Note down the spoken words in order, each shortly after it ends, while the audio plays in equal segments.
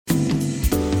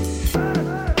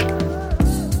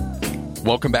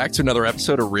Welcome back to another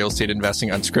episode of Real Estate Investing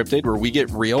Unscripted, where we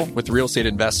get real with real estate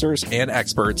investors and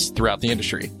experts throughout the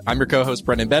industry. I'm your co-host,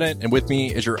 Brendan Bennett, and with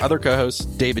me is your other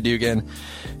co-host, David Dugan.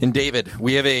 And David,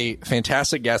 we have a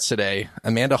fantastic guest today,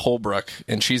 Amanda Holbrook,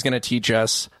 and she's going to teach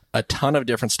us a ton of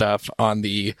different stuff on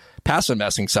the passive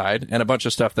investing side and a bunch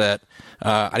of stuff that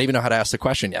I don't even know how to ask the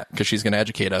question yet, because she's going to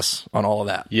educate us on all of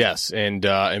that. Yes, and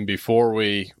before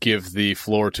we give the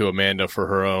floor to Amanda for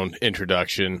her own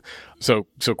introduction, so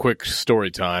quick story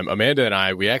time. Amanda and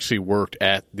I, we actually worked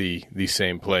at the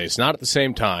same place, not at the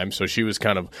same time. So she was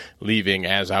kind of leaving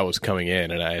as I was coming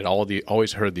in, and I had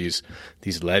always heard these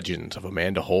legends of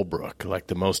Amanda Holbrook, like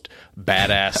the most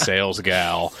badass sales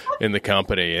gal in the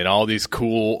company, and all these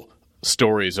cool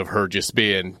stories of her just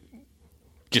being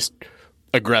just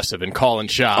aggressive and calling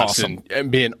shots. Awesome.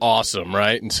 and being awesome,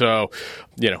 right? And so,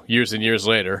 years and years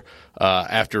later,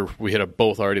 after we had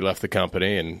both already left the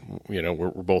company and,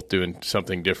 we're both doing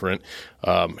something different,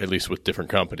 at least with different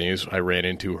companies, I ran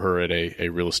into her at a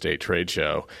real estate trade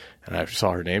show, and I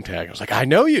saw her name tag. I was like, I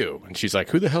know you. And she's like,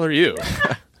 who the hell are you?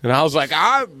 And I was like,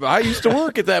 I used to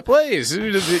work at that place.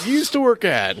 It used to work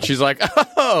at. And she's like,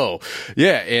 oh,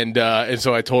 yeah. And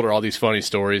so I told her all these funny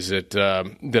stories that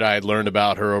I had learned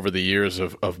about her over the years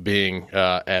of being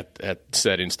at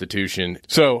said institution.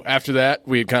 So after that,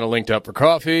 we had kind of linked up for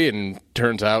coffee, and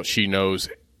turns out she knows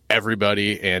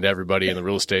everybody in the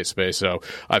real estate space. So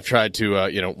I've tried to,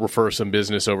 refer some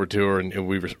business over to her, and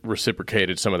we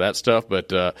reciprocated some of that stuff.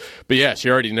 But yeah, she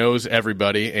already knows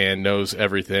everybody and knows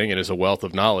everything and is a wealth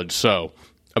of knowledge. So,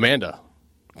 Amanda,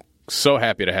 so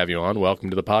happy to have you on. Welcome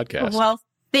to the podcast. Well,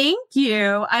 thank you.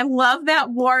 I love that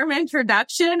warm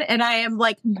introduction, and I am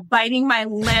like biting my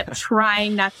lip,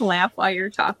 trying not to laugh while you're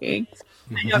talking.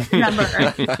 I don't remember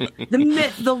the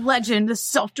myth, the legend, the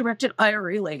self-directed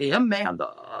IRA lady, Amanda.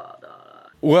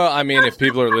 Well, I mean, if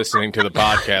people are listening to the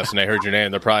podcast and they heard your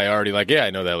name, they're probably already like, yeah, I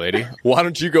know that lady. Why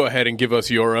don't you go ahead and give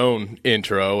us your own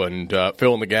intro and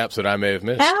fill in the gaps that I may have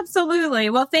missed? Absolutely.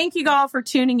 Well, thank you all for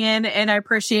tuning in, and I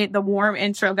appreciate the warm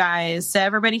intro, guys. So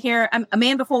everybody here, I'm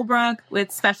Amanda Holbrook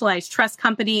with Specialized Trust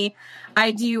Company.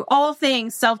 I do all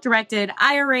things self-directed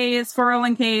IRAs,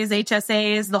 401ks,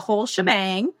 HSAs, the whole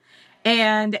shebang.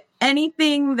 And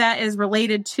anything that is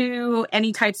related to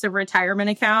any types of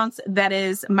retirement accounts, that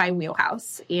is my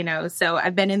wheelhouse, So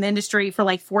I've been in the industry for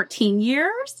like 14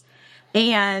 years,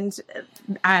 and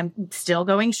I'm still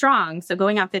going strong. So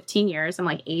going on 15 years, I'm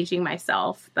like aging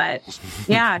myself. But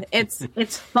yeah, it's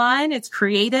fun. It's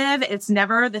creative. It's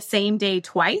never the same day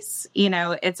twice.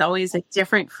 It's always a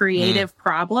different creative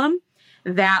problem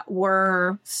that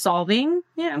we're solving,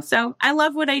 so I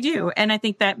love what I do. And I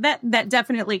think that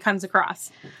definitely comes across,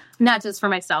 not just for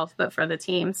myself, but for the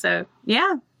team. So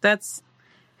yeah, that's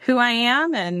who I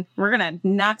am. And we're going to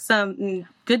knock some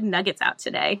good nuggets out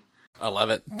today. I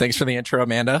love it. Thanks for the intro,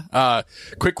 Amanda.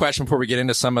 Quick question before we get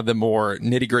into some of the more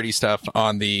nitty gritty stuff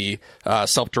on the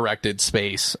self-directed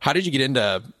space. How did you get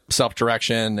into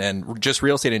self-direction and just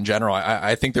real estate in general?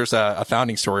 I think there's a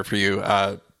founding story for you,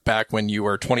 back when you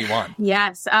were 21.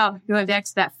 Yes. Oh, going back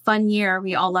to that fun year.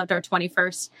 We all loved our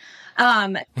 21st.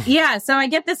 Yeah. So I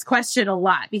get this question a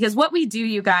lot, because what we do,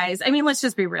 you guys, let's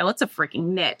just be real. It's a freaking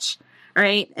niche,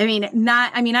 right?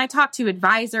 I talk to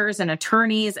advisors and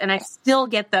attorneys, and I still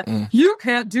get you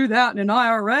can't do that in an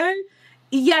IRA.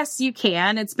 Yes, you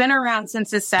can. It's been around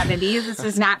since the 70s. This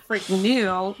is not freaking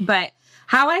new, but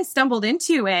how I stumbled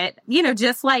into it,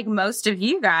 just like most of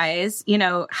you guys,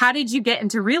 how did you get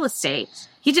into real estate?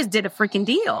 You just did a freaking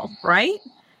deal, right?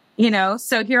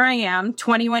 So here I am,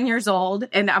 21 years old,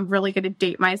 and I'm really going to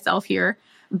date myself here.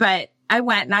 But I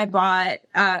went and I bought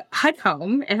a HUD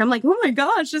home, and I'm like, oh my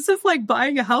gosh, this is like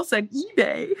buying a house on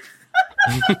eBay.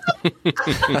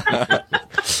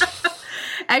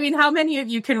 How many of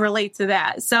you can relate to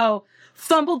that? So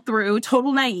fumbled through,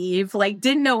 total naive,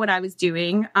 didn't know what I was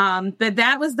doing. But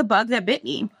that was the bug that bit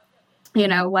me,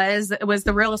 was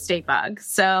the real estate bug.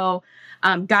 So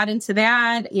got into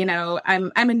that.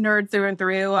 I'm a nerd through and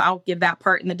through. I'll give that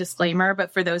part in the disclaimer.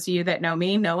 But for those of you that know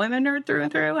me, know I'm a nerd through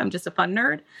and through. I'm just a fun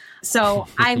nerd. So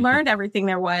I learned everything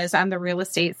there was on the real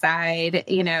estate side,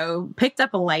 picked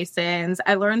up a license.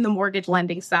 I learned the mortgage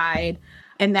lending side.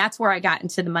 And that's where I got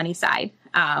into the money side.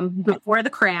 Before the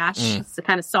crash, so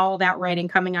kind of saw that writing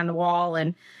coming on the wall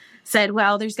and said,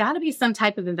 well, there's got to be some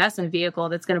type of investment vehicle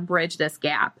that's going to bridge this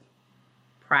gap.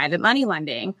 Private money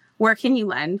lending. Where can you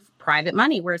lend private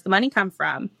money? Where's the money come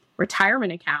from?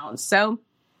 Retirement accounts. So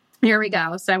here we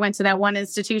go. So I went to that one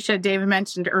institution David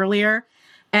mentioned earlier,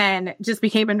 and just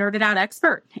became a nerded out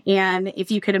expert. And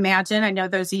if you could imagine, I know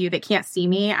those of you that can't see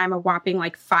me, I'm a whopping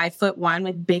like 5'1"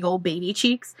 with big old baby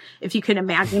cheeks. If you could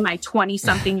imagine my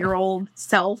 20-something-year-old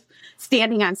self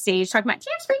standing on stage talking about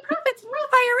tax-free profits,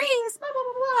 Roth IRAs, blah, blah,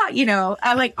 blah, blah. You know,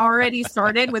 I like already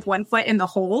started with one foot in the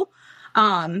hole.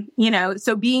 You know,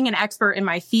 so being an expert in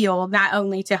my field, not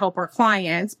only to help our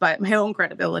clients, but my own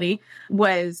credibility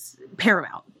was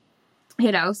paramount,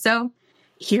 you know, so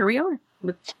here we are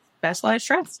with Specialized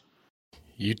Trust.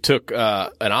 You took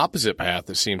an opposite path,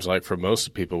 it seems like, for most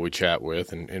of the people we chat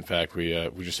with. And in fact, we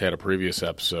just had a previous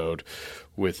episode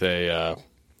with a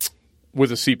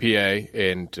CPA,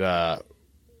 and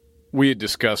we had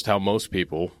discussed how most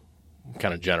people,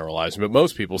 kind of generalizing, but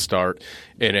most people start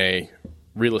in a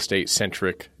real estate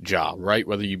centric job, right?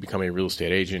 Whether you become a real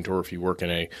estate agent or if you work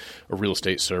in a real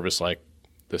estate service like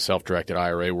the self-directed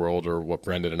IRA world, or what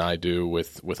Brendan and I do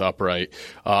with Upright.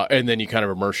 And then you kind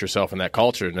of immerse yourself in that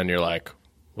culture, and then you're like,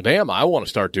 well, damn, I want to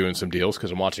start doing some deals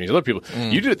because I'm watching these other people.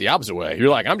 You did it the opposite way. You're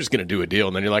like, I'm just going to do a deal.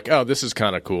 And then you're like, oh, this is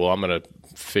kind of cool. I'm going to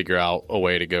figure out a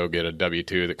way to go get a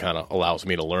W-2 that kind of allows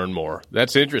me to learn more.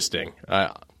 That's interesting.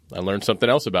 I learned something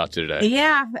else about you today.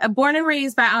 Yeah. Born and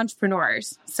raised by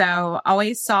entrepreneurs. So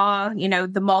always saw, you know,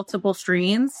 the multiple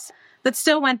streams, but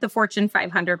still went the Fortune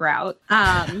 500 route.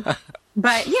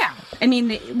 But yeah, I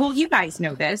mean, well, you guys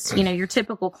know this, you know, your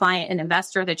typical client and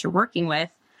investor that you're working with.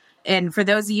 And for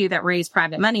those of you that raise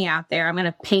private money out there, I'm going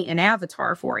to paint an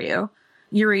avatar for you.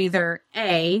 You're either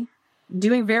A,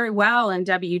 doing very well in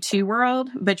W-2 world,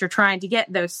 but you're trying to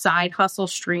get those side hustle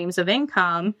streams of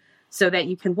income so that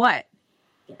you can what?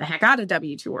 Get the heck out of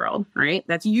W-2 world, right?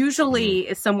 That's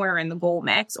usually somewhere in the goal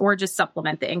mix, or just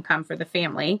supplement the income for the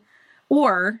family.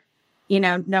 Or, you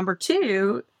know, number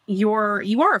two, you are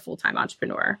a full-time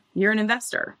entrepreneur. You're an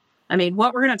investor. I mean,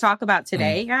 what we're going to talk about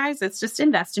today, guys, it's just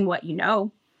invest in what you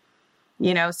know.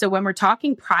 You know, so when we're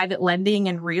talking private lending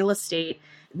and real estate,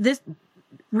 let's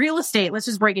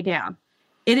just break it down.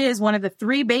 It is one of the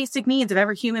 3 basic needs of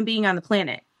every human being on the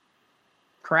planet.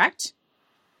 Correct?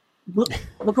 Look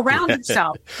around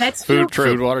yourself. That's food,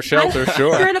 water, shelter,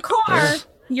 sure. You're in a car,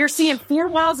 you're seeing 4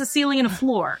 walls, a ceiling, and a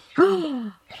floor.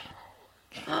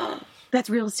 That's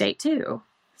real estate too.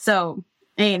 So,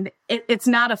 and it's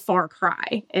not a far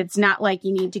cry. It's not like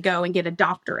you need to go and get a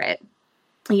doctorate,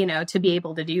 you know, to be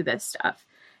able to do this stuff.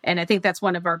 And I think that's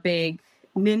one of our big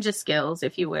ninja skills,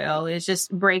 if you will, is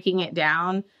just breaking it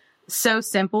down so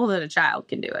simple that a child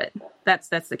can do it. That's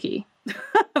the key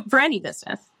for any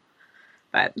business.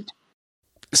 But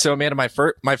so, Amanda,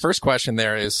 my first question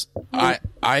there is,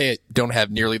 I don't have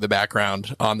nearly the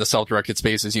background on the self-directed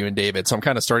space as you and David, so I'm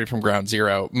kind of starting from ground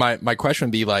zero. My question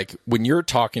would be, like, when you're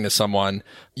talking to someone,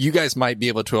 you guys might be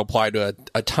able to apply to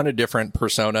a ton of different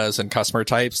personas and customer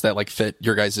types that like fit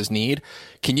your guys' need.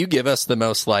 Can you give us the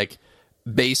most like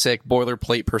basic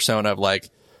boilerplate persona of like,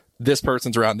 this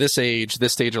person's around this age,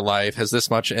 this stage of life, has this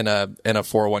much in a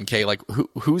 401k? Like,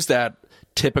 who's that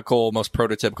typical, most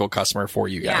prototypical customer for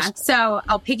you guys? Yeah. So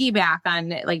I'll piggyback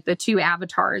on like the 2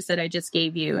 avatars that I just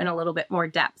gave you in a little bit more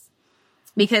depth.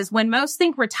 Because when most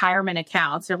think retirement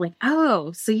accounts, they're like,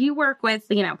 oh, so you work with,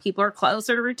 you know, people are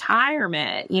closer to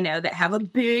retirement, you know, that have a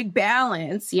big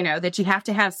balance, you know, that you have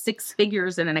to have 6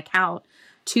 figures in an account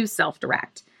to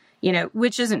self-direct, you know,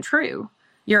 which isn't true.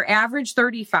 Your average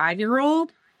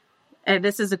 35-year-old, and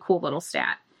this is a cool little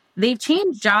stat, they've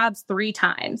changed jobs 3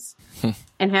 times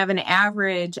and have an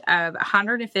average of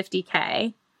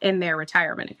 $150K in their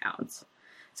retirement accounts.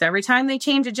 So every time they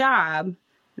change a job,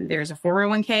 there's a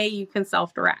 401k you can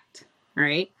self-direct,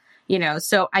 right? You know,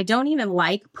 so I don't even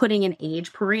like putting an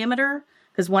age parameter,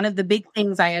 because one of the big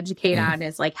things I educate on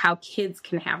is like how kids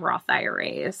can have Roth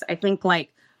IRAs. I think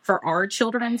like for our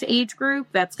children's age group,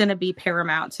 that's going to be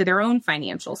paramount to their own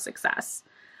financial success.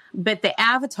 But the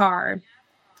avatar,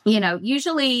 you know,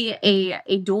 usually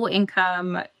a dual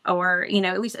income, or, you know,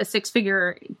 at least a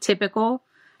 6-figure typical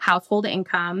household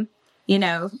income, you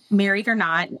know, married or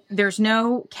not, there's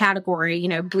no category, you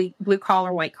know, blue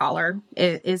collar, white collar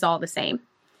is all the same.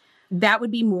 That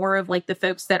would be more of like the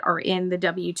folks that are in the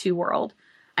W-2 world.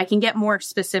 I can get more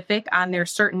specific on their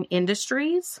certain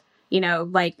industries, you know,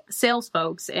 like sales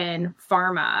folks in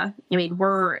pharma. I mean,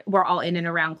 we're all in and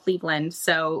around Cleveland,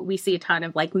 so we see a ton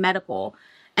of like medical,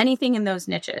 anything in those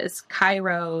niches,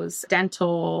 chiros,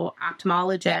 dental,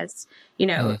 ophthalmologists, you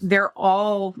know, they're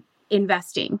all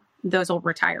investing those old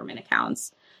retirement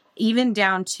accounts, even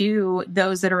down to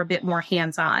those that are a bit more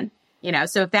hands-on, you know.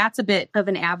 So if that's a bit of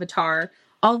an avatar,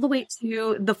 all the way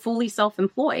to the fully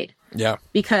self-employed. Yeah.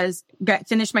 Because,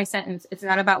 finish my sentence, it's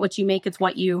not about what you make, it's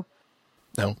what you...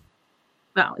 No.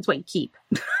 Well, it's what you keep.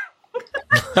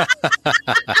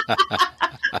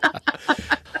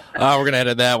 Oh, we're going to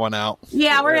edit that one out.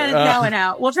 Yeah, we're going to edit that one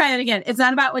out. We'll try it again. It's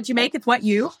not about what you make, it's what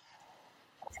you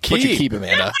What you keep,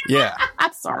 Amanda. Yeah.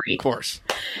 I'm sorry. Of course.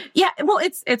 Yeah, well,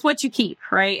 it's what you keep,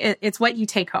 right? It's what you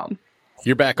take home.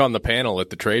 You're back on the panel at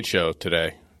the trade show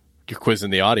today. You're quizzing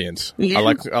the audience. Yeah.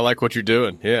 I like what you're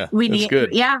doing. Yeah, that's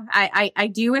good. Yeah, I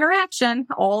do interaction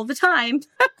all the time.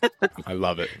 I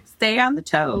love it. Stay on the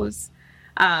toes.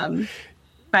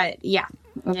 But yeah,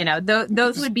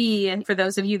 those would be for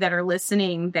those of you that are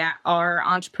listening that are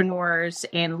entrepreneurs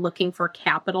and looking for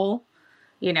capital,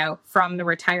 from the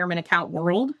retirement account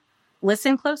world.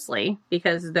 Listen closely,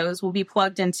 because those will be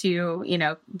plugged into,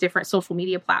 different social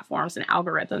media platforms and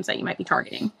algorithms that you might be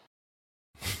targeting.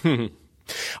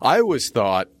 I always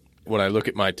thought, when I look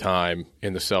at my time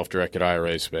in the self-directed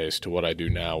IRA space to what I do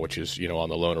now, which is, on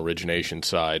the loan origination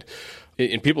side,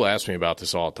 and people ask me about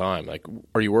this all the time, like,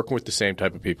 are you working with the same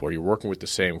type of people? Are you working with the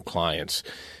same clients?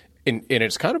 And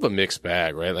it's kind of a mixed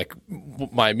bag, right? Like,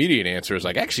 my immediate answer is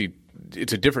like, actually,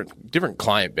 it's a different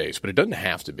client base, but it doesn't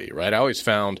have to be, right? I always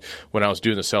found when I was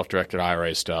doing the self-directed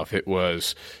IRA stuff, it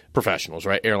was professionals,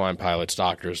 right? Airline pilots,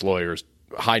 doctors, lawyers,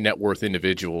 high net worth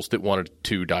individuals that wanted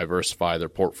to diversify their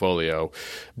portfolio.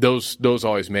 Those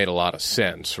always made a lot of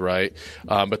sense, right?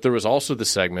 But there was also the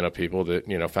segment of people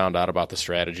that, found out about the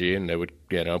strategy, and they would,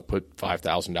 put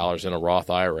 $5,000 in a Roth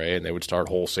IRA, and they would start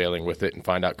wholesaling with it and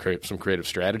find out some creative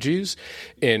strategies.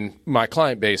 And my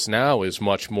client base now is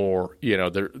much more,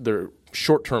 they're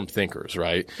short-term thinkers,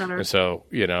 right? Uh-huh. And so,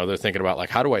 they're thinking about, like,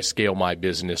 how do I scale my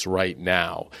business right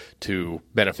now to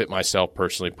benefit myself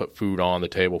personally, put food on the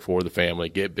table for the family,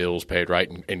 get bills paid, right,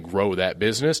 and grow that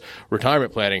business.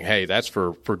 Retirement planning, hey, that's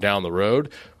for down the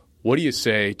road. What do you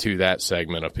say to that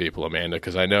segment of people, Amanda?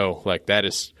 Because I know, like,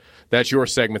 that's your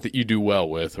segment that you do well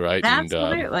with, right?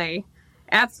 Absolutely.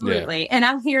 Absolutely. Yeah. And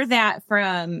I'll hear that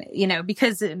from,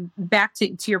 because back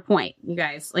to your point, you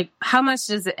guys, like, how much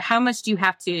do you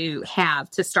have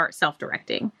to start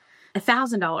self-directing?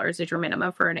 $1,000 is your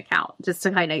minimum for an account, just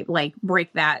to kind of like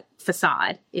break that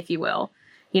facade, if you will.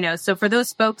 So for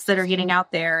those folks that are getting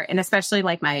out there, and especially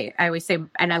like I always say,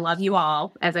 and I love you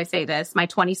all as I say this, my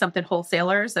 20-something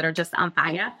wholesalers that are just on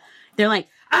fire, they're like,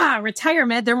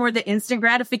 retirement, they're more the instant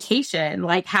gratification.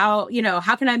 Like, how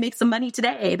can I make some money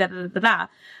today?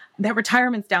 That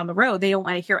retirement's down the road. They don't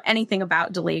want to hear anything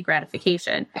about delayed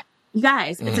gratification. You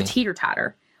guys, it's a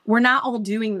teeter-totter. We're not all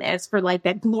doing this for like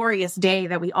that glorious day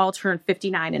that we all turn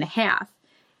 59 and a half.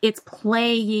 It's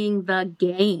playing the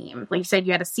game. Like you said,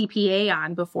 you had a CPA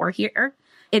on before here.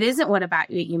 It isn't what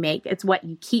you make. It's what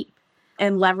you keep,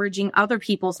 and leveraging other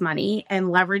people's money and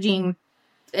leveraging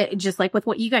just like with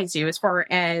what you guys do as far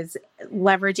as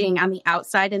leveraging on the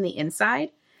outside and the inside.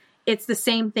 It's the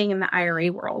same thing in the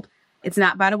IRA world. It's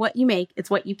not about what you make, it's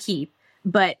what you keep,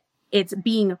 but it's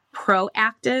being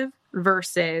proactive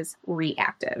versus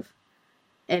reactive.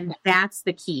 And that's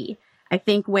the key. I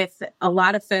think with a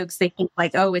lot of folks, they think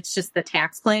like, oh, it's just the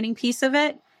tax planning piece of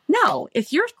it. No,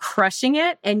 if you're crushing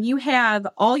it and you have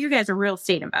all you guys are real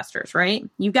estate investors, right?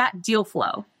 You got deal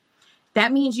flow.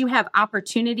 That means you have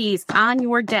opportunities on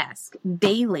your desk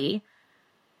daily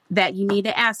that you need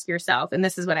to ask yourself. And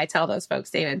this is what I tell those folks,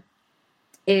 David,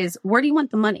 is where do you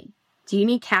want the money? Do you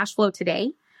need cash flow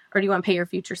today, or do you want to pay your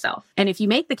future self? And if you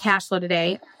make the cash flow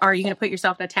today, are you going to put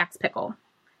yourself in a tax pickle?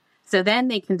 So then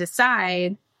they can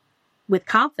decide with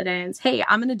confidence, hey,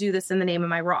 I'm going to do this in the name of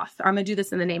my Roth, or I'm going to do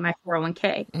this in the name of my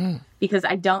 401k because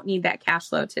I don't need that cash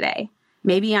flow today.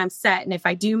 Maybe I'm set. And if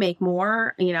I do make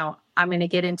more, I'm going to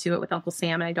get into it with Uncle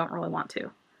Sam, and I don't really want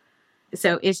to.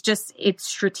 So it's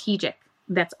strategic.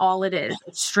 That's all it is.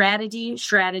 It's strategy.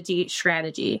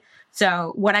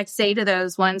 So what I say to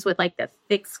those ones with like the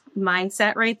fixed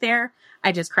mindset right there,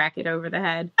 I just crack it over the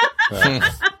head.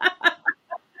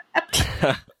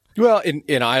 Well,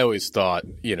 and I always thought,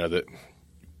 that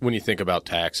when you think about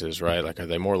taxes, right, like, are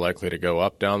they more likely to go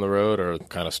up down the road or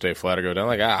kind of stay flat or go down?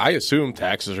 Like, I assume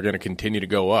taxes are going to continue to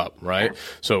go up, right? Yeah.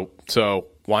 So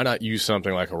why not use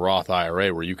something like a Roth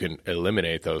IRA where you can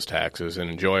eliminate those taxes and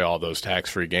enjoy all those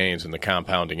tax-free gains and the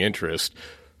compounding interest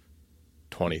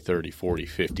 20, 30, 40,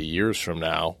 50 years from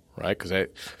now, right? Because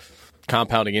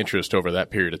compounding interest over that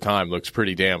period of time looks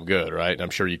pretty damn good, right? And I'm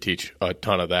sure you teach a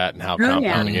ton of that and how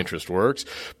compounding interest works.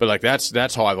 But like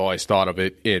that's how I've always thought of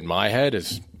it in my head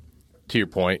is, to your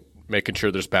point, making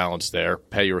sure there's balance there,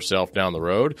 pay yourself down the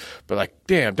road. But like,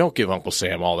 damn, don't give Uncle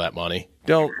Sam all that money.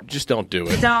 Don't do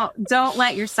it. Don't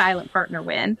let your silent partner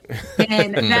win.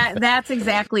 And that's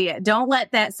exactly it. Don't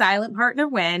let that silent partner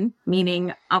win,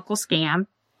 meaning Uncle Scam.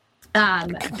 For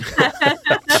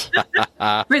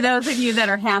those of you that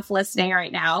are half listening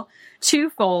right now,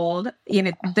 twofold,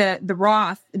 the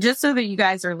Roth, just so that you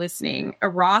guys are listening, a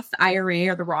Roth IRA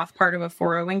or the Roth part of a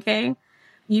 401k,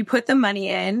 you put the money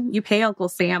in, you pay Uncle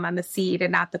Sam on the seed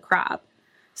and not the crop.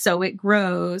 So it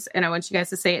grows. And I want you guys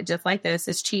to say it just like this.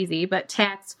 It's cheesy, but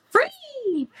tax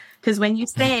free. Because when you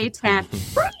say tax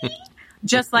free,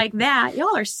 just like that,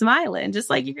 y'all are smiling, just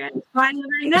like you're smiling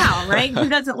right now, right? Who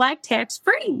doesn't like tax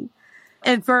free?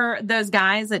 And for those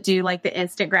guys that do like the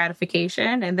instant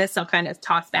gratification, and this I'll kind of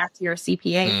toss back to your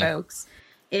CPA folks,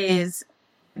 is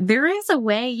there is a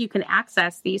way you can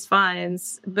access these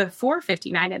funds before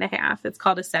 59 and a half. It's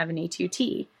called a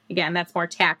 72T. Again, that's more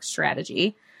tax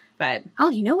strategy. But,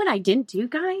 you know what I didn't do,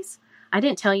 guys? I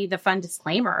didn't tell you the fun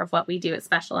disclaimer of what we do at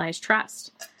Specialized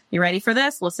Trust. You ready for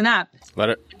this? Listen up. Let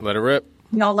it rip.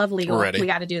 Y'all love legal. We're ready. We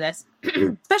got to do this.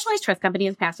 Specialized Trust Company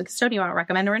is a passive custodian. I don't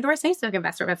recommend or endorse any specific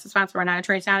investor. If it's sponsor or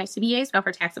non-attorney sounding CBAs, not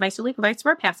for tax advice or legal advice,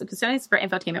 for passive custodians for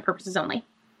infotainment purposes only.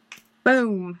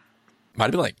 Boom. Might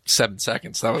have been like 7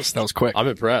 seconds. That was quick. I'm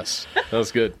impressed. That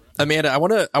was good. Amanda, I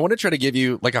want to try to give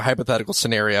you like a hypothetical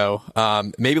scenario,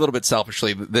 maybe a little bit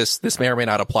selfishly. This may or may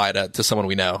not apply to someone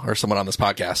we know or someone on this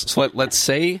podcast. So let's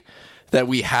say that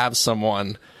we have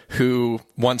someone who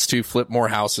wants to flip more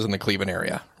houses in the Cleveland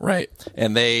area, right?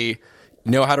 And they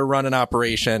know how to run an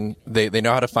operation. They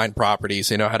know how to find properties.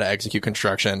 They know how to execute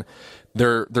construction.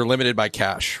 They're limited by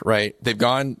cash, right? They've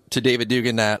gone to David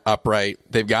Dugan at Upright.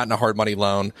 They've gotten a hard money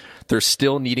loan. They're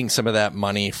still needing some of that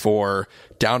money for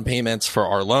down payments for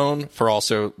our loan, for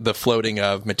also the floating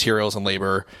of materials and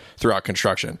labor throughout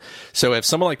construction. So if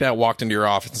someone like that walked into your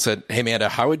office and said, "Hey, Amanda,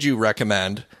 how would you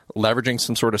recommend leveraging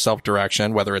some sort of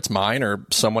self-direction, whether it's mine or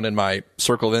someone in my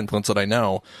circle of influence that I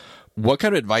know, what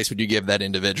kind of advice would you give that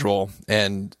individual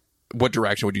and what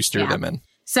direction would you steer them in?"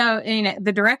 So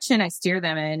the direction I steer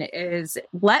them in is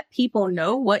let people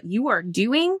know what you are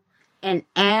doing and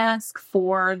ask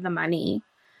for the money.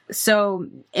 So,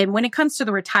 and when it comes to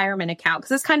the retirement account, because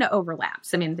this kind of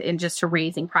overlaps, in just to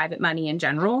raising private money in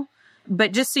general.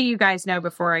 But just so you guys know,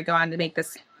 before I go on to make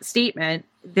this statement,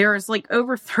 there's like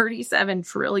over $37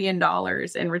 trillion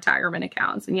in retirement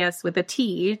accounts. And yes, with a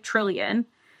T, trillion.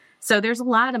 So there's a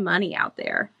lot of money out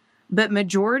there. But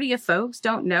majority of folks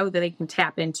don't know that they can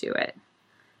tap into it.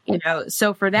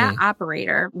 So for that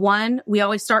operator, one, we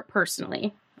always start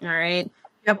personally. All right.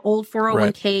 You have old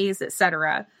 401ks, et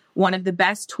cetera. One of the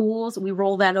best tools, we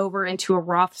roll that over into a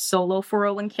Roth solo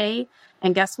 401k.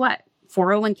 And guess what?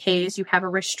 401ks, you have a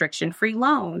restriction-free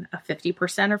loan of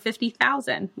 50% or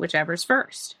 50,000, whichever's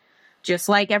first. Just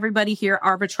like everybody here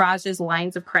arbitrages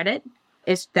lines of credit,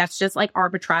 that's just like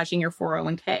arbitraging your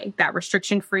 401k. That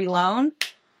restriction-free loan,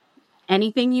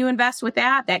 anything you invest with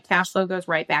that cash flow goes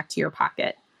right back to your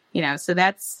pocket. So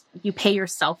that's, you pay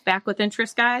yourself back with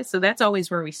interest, guys. So that's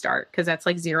always where we start, because that's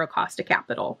like zero cost of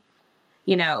capital.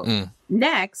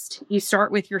 Next, you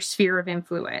start with your sphere of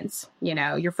influence,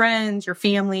 your friends, your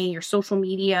family, your social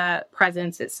media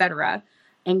presence, etc.,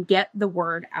 and get the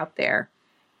word out there.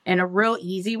 And a real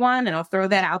easy one, and I'll throw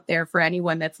that out there for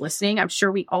anyone that's listening. I'm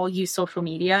sure we all use social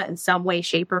media in some way,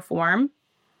 shape, or form.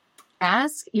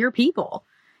 Ask your people,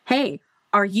 hey,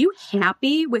 are you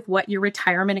happy with what your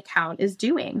retirement account is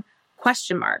doing? ?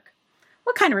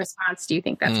 What kind of response do you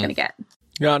think that's going to get?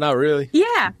 No, not really.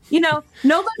 Yeah.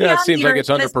 Nobody it seems like it's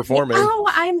underperforming.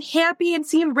 I'm happy and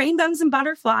seeing rainbows and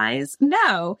butterflies.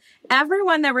 No,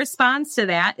 everyone that responds to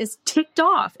that is ticked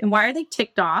off. And why are they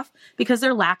ticked off? Because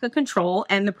their lack of control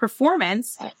and the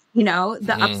performance,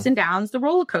 the ups and downs, the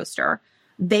roller coaster.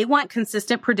 They want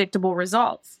consistent, predictable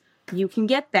results. You can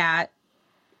get that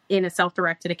in a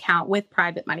self-directed account with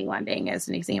private money lending, as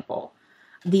an example.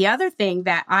 The other thing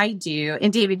that I do,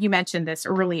 and David, you mentioned this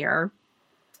earlier,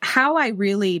 how I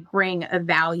really bring a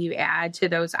value add to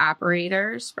those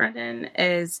operators, Brendan,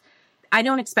 is I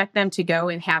don't expect them to go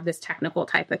and have this technical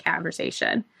type of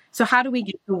conversation. So how do we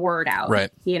get the word out? Right.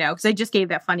 Because I just gave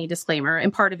that funny disclaimer.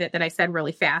 And part of it that I said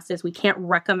really fast is we can't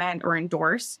recommend or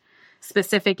endorse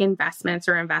specific investments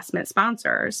or investment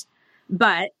sponsors,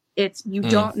 but it's, you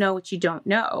don't know what you don't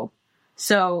know.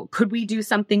 So could we do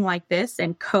something like this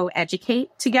and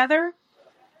co-educate together?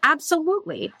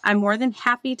 Absolutely. I'm more than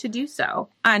happy to do so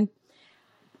on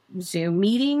Zoom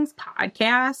meetings,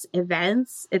 podcasts,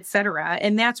 events, etc.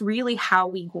 And that's really how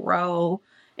we grow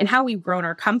and how we've grown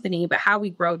our company, but how we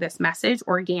grow this message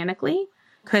organically,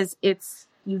 because it's,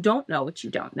 you don't know what you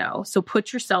don't know. So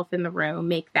put yourself in the room,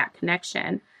 make that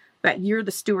connection, but you're the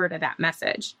steward of that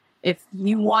message. If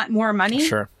you want more money,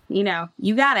 sure, you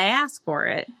got to ask for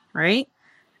it, right?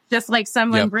 Just like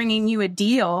someone bringing you a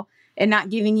deal and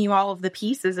not giving you all of the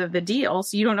pieces of the deal.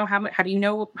 So you don't know how do you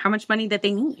know how much money that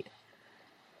they need?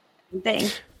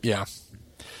 Yeah.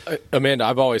 Amanda,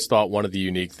 I've always thought one of the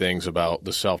unique things about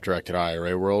the self-directed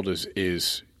IRA world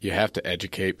is you have to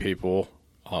educate people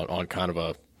on kind of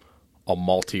a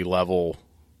multi-level,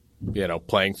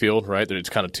 playing field, right? That it's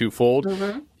kind of twofold.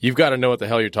 Mm-hmm. You've got to know what the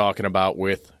hell you're talking about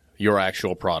with your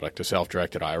actual product, a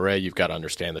self-directed IRA. You've got to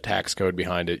understand the tax code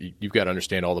behind it. You've got to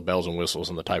understand all the bells and whistles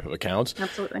and the type of accounts.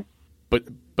 Absolutely.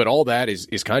 But all that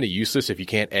is kind of useless if you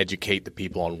can't educate the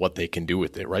people on what they can do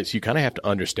with it, right? So you kind of have to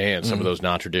understand some of those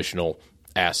non-traditional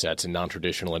assets and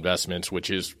non-traditional investments, which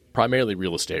is primarily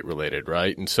real estate related,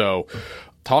 right? And so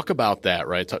talk about that,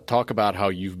 right? Talk about how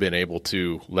you've been able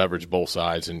to leverage both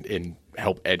sides and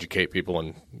help educate people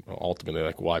and ultimately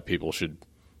like why people should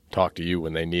talk to you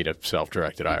when they need a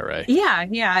self-directed IRA.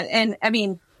 Yeah. And I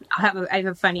mean, I have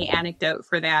a funny anecdote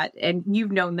for that. And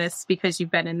you've known this because you've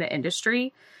been in the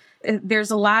industry. There's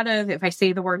a lot of, if I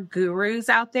say the word gurus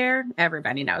out there,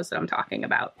 everybody knows what I'm talking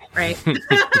about, right?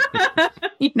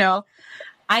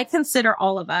 I consider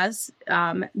all of us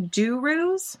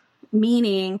gurus,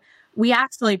 meaning we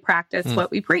actually practice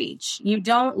what we preach. You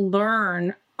don't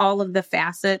learn all of the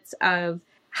facets of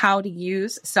how to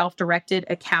use self-directed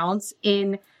accounts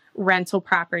in rental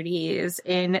properties,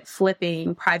 in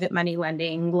flipping, private money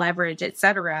lending, leverage,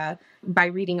 etc., by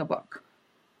reading a book.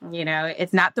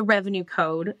 It's not the revenue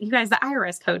code. You guys, the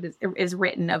IRS code is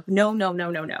written of no.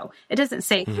 It doesn't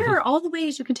say, here are all the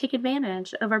ways you can take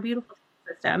advantage of our beautiful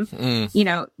system.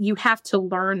 You have to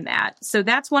learn that. So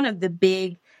that's one of the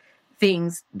big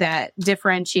things that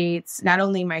differentiates not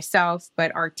only myself,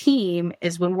 but our team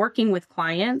is when working with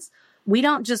clients, we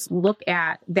don't just look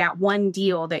at that one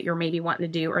deal that you're maybe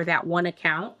wanting to do or that one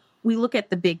account. We look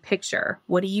at the big picture.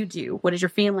 What do you do? What does your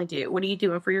family do? What are you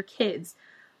doing for your kids?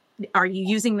 Are you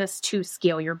using this to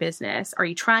scale your business? Are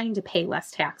you trying to pay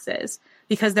less taxes?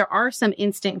 Because there are some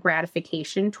instant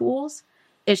gratification tools.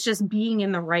 It's just being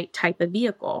in the right type of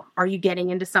vehicle. Are you getting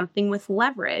into something with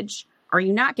leverage? Are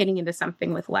you not getting into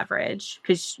something with leverage?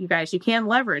 Because you guys, you can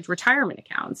leverage retirement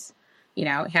accounts. It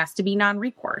has to be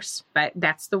non-recourse, but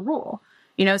that's the rule.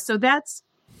 So that's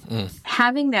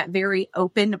having that very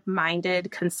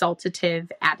open-minded,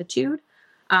 consultative attitude.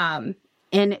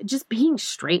 And just being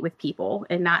straight with people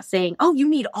and not saying, oh, you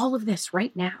need all of this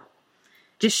right now.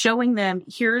 Just showing them,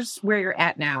 here's where you're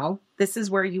at now. This is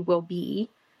where you will be.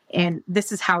 And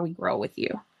this is how we grow with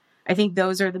you. I think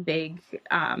those are the big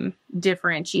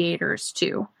differentiators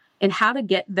too. And how to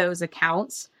get those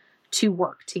accounts to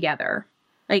work together.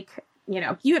 Like,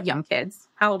 you have young kids.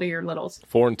 How old are your littles?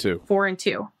 4 and 2. 4 and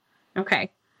 2.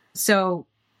 Okay. So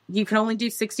you can only do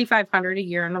 $6,500 a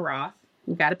year in the Roth.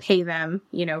 You got to pay them,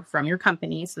 from your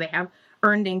company. So they have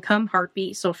earned income,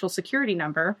 heartbeat, social security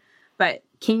number. But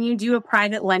can you do a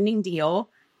private lending deal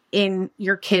in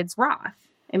your kid's Roth?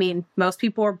 I mean, most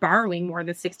people are borrowing more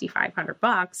than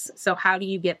 $6,500. So how do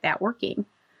you get that working?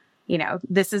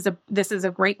 This is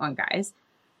a great one, guys.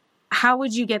 How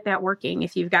would you get that working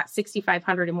if you've got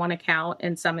 $6,500 in one account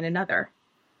and some in another?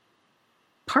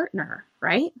 Partner,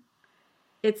 right?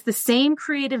 It's the same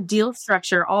creative deal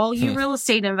structure all you real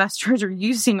estate investors are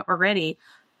using already.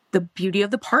 The beauty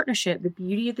of the partnership, the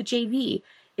beauty of the JV.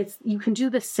 You can do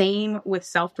the same with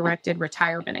self-directed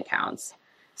retirement accounts.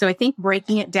 So I think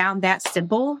breaking it down that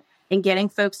simple and getting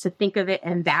folks to think of it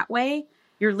in that way,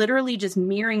 you're literally just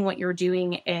mirroring what you're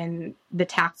doing in the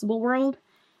taxable world,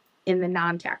 in the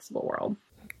non-taxable world.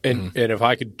 And if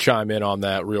I could chime in on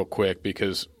that real quick,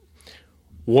 because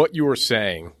what you were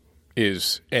saying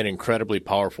is an incredibly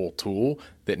powerful tool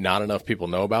that not enough people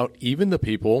know about. Even the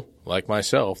people like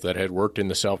myself that had worked in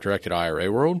the self-directed IRA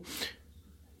world,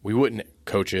 we wouldn't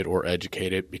coach it or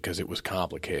educate it because it was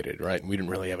complicated, right? And we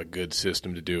didn't really have a good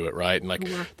system to do it, right?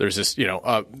 And there's this,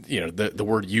 the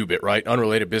word UBIT, right?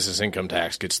 Unrelated business income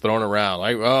tax gets thrown around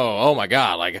like, oh my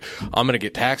God, like I'm going to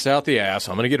get taxed out the ass.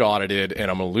 I'm going to get audited and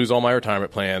I'm going to lose all my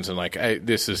retirement plans. And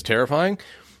this is terrifying.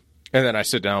 And then I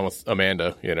sit down with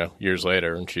Amanda, years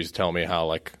later, and she's telling me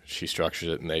how, she structures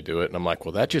it and they do it. And I'm like,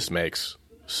 well, that just makes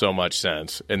so much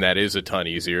sense. And that is a ton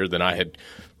easier than I had,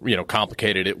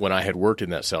 complicated it when I had worked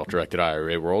in that self-directed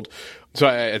IRA world. So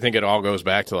I think it all goes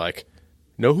back to,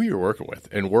 know who you're working with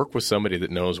and work with somebody that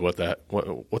knows what the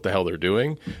hell they're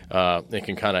doing. They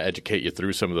can kind of educate you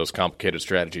through some of those complicated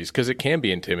strategies because it can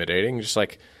be intimidating, just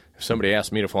like – if somebody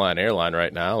asked me to fly an airline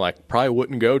right now, probably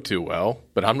wouldn't go too well,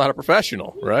 but I'm not a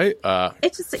professional, right?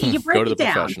 It's just, you break it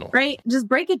down, right? Just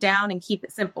break it down and keep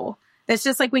it simple. It's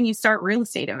just like when you start real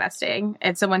estate investing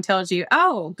and someone tells you,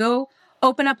 oh, go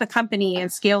open up a company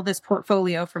and scale this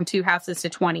portfolio from 2 houses to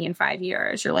 20 in 5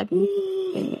 years. You're like,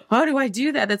 how do I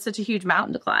do that? That's such a huge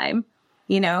mountain to climb.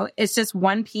 It's just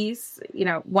one piece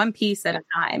at a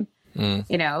time.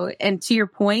 And to your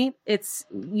point,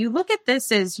 you look at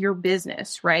this as your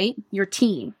business, right? Your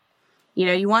team.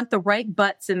 You want the right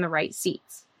butts in the right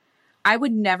seats. I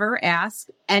would never ask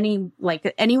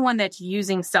anyone that's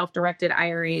using self-directed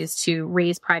IRAs to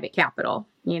raise private capital,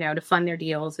 to fund their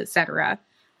deals, et cetera.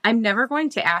 I'm never going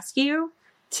to ask you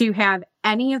to have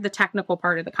any of the technical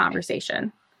part of the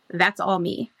conversation. That's all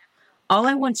me. All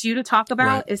I want you to talk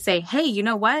about is say, hey, you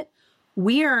know what?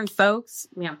 We earn folks,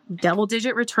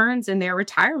 double-digit returns in their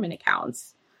retirement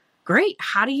accounts. Great.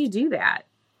 How do you do that?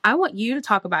 I want you to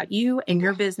talk about you and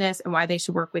your business and why they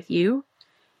should work with you.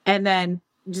 And then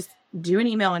just do an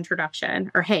email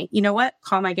introduction or, hey, you know what?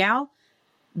 Call my gal.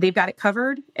 They've got it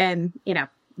covered. And,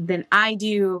 then I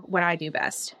do what I do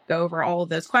best. Go over all of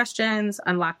those questions,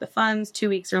 unlock the funds, 2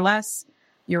 weeks or less.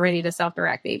 You're ready to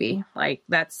self-direct, baby. I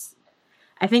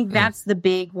think that's the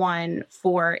big one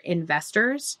for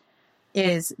investors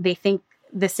is they think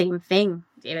the same thing,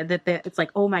 that it's like,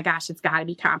 oh my gosh, it's got to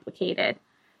be complicated.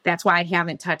 That's why I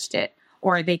haven't touched it.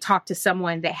 Or they talk to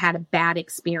someone that had a bad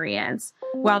experience.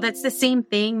 Well, that's the same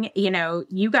thing.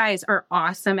 You guys are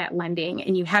awesome at lending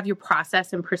and you have your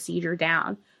process and procedure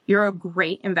down. You're a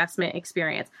great investment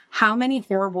experience. How many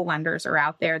horrible lenders are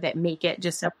out there that make it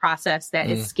just a process that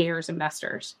it scares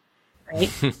investors? Right?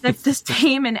 That's the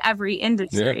same in every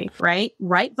industry, right?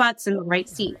 Right butts in the right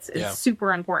seats is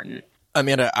super important.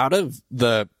 Amanda, out of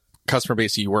the customer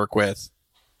base you work with,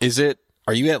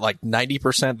 are you at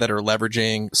 90% that are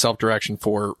leveraging self-direction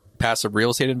for passive real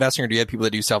estate investing, or do you have people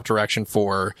that do self-direction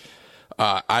for,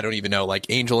 I don't even know,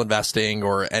 angel investing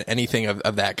or anything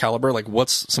of that caliber?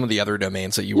 What's some of the other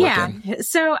domains that you work in?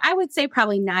 So I would say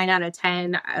probably 9 out of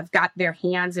 10 have got their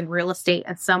hands in real estate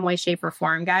in some way, shape, or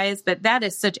form, guys. But that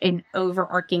is such an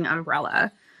overarching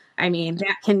umbrella. I mean,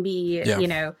 that can be,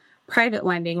 private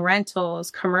lending,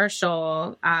 rentals,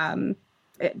 commercial,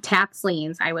 tax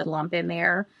liens, I would lump in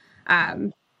there.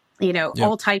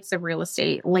 All types of real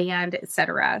estate, land, et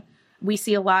cetera. We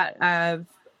see a lot of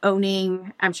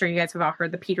owning. I'm sure you guys have all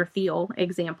heard the Peter Thiel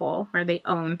example where they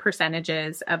own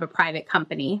percentages of a private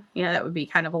company. That would be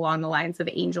kind of along the lines of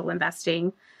angel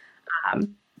investing,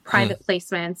 private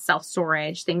placements,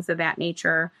 self-storage, things of that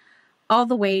nature, all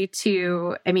the way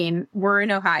to, we're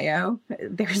in Ohio.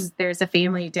 There's a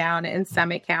family down in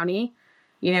Summit County.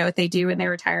 You know what they do in their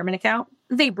retirement account?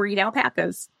 They breed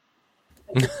alpacas.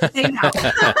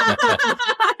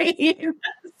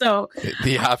 So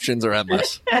the options are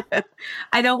endless.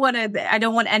 I don't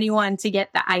want anyone to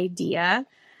get the idea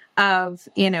of,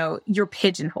 you're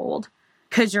pigeonholed,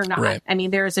 because you're not.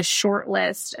 Right. There is a short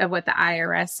list of what the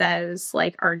IRS says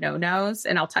are no-nos,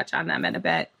 and I'll touch on them in a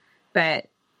bit, but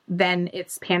then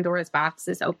it's Pandora's box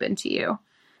is open to you,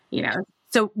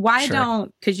 So why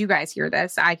don't, because you guys hear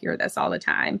this, I hear this all the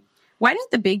time. Why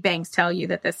don't the big banks tell you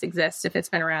that this exists if it's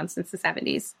been around since the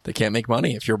 70s? They can't make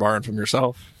money if you're borrowing from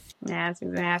yourself. That's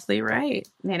exactly right.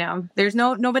 There's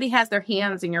nobody has their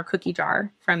hands in your cookie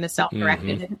jar from the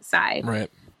self-directed side.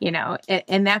 Right.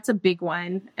 And that's a big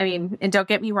one. And don't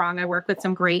get me wrong, I work with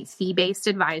some great fee-based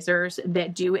advisors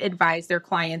that do advise their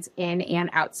clients in and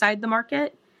outside the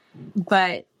market.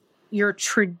 But your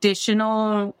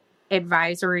traditional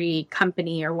advisory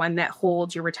company or one that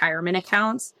holds your retirement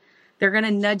accounts, they're going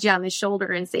to nudge you on the shoulder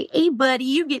and say, hey, buddy,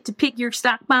 you get to pick your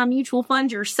stock bond mutual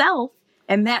fund yourself.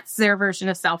 And that's their version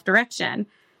of self-direction.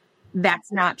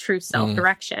 That's not true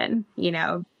self-direction.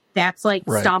 That's like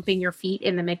stomping your feet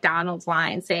in the McDonald's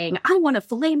line saying, I want a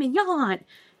filet mignon.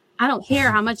 I don't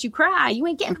care how much you cry. You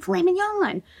ain't getting filet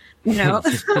mignon.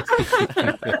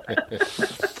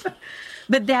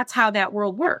 But that's how that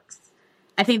world works.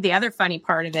 I think the other funny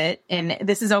part of it, and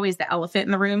this is always the elephant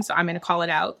in the room, so I'm going to call it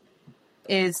out,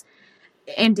 is,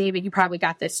 and David, you probably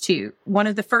got this too. One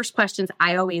of the first questions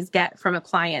I always get from a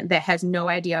client that has no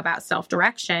idea about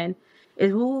self-direction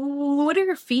is, well, what are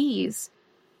your fees?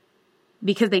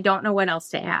 Because they don't know what else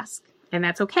to ask. And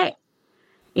that's okay.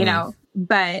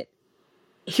 But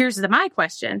here's my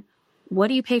question. What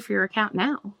do you pay for your account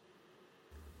now?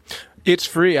 It's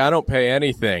free. I don't pay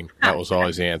anything. That was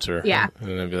always the answer. Yeah.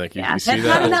 And I'd be like, you see That's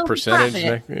that little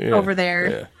percentage over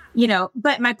there? Yeah.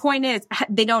 But my point is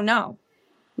they don't know.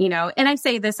 And I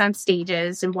say this on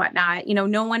stages and whatnot,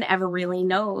 no one ever really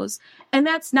knows. And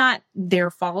that's not their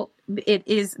fault.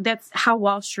 That's how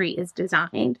Wall Street is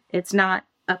designed. It's not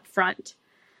upfront.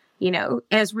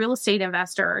 As real estate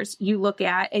investors, you look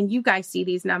at, and you guys see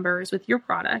these numbers with your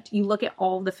product, you look at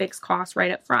all the fixed costs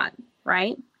right up front,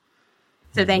 right?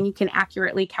 So then you can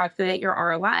accurately calculate your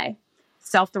ROI.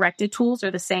 Self-directed tools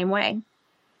are the same way.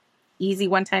 Easy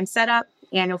one-time setup,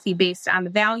 annual fee based on the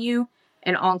value,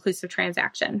 and all-inclusive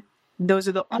transaction. Those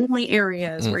are the only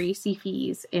areas where you see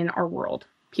fees in our world,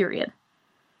 period.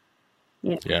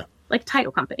 Yeah. Like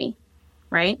title company,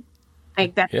 right?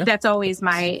 Like that's always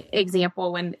my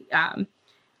example when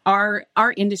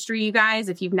our industry, you guys,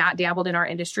 if you've not dabbled in our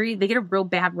industry, they get a real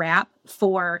bad rap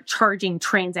for charging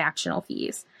transactional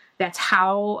fees. That's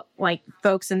how like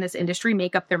folks in this industry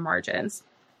make up their margins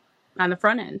on the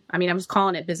front end. I mean, I'm just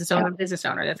calling it business owner.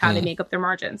 That's how they make up their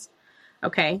margins.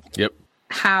 Okay. Yep.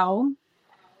 How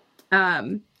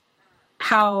the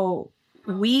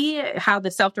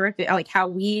self-directed, like how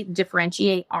we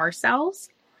differentiate ourselves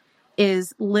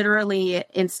is literally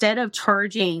instead of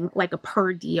charging like a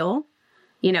per deal,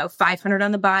 $500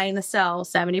 on the buy and the sell,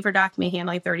 $70 for document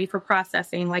handling, $30 for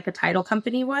processing, like a title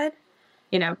company would,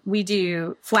 we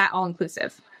do flat all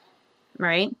inclusive,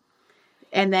 right?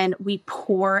 And then we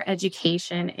pour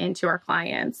education into our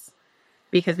clients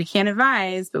because we can't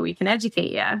advise, but we can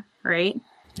educate you, right?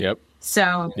 Yep.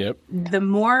 So the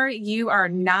more you are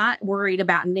not worried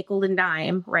about nickel and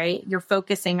dime, right? You're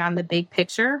focusing on the big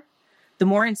picture, the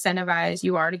more incentivized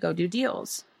you are to go do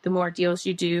deals. The more deals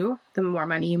you do, the more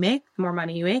money you make. The more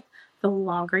money you make, the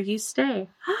longer you stay.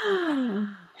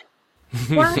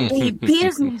 What a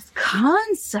business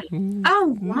concept.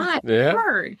 Oh, my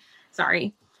word.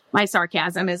 Sorry. My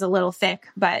sarcasm is a little thick,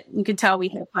 but you can tell we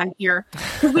have fun here.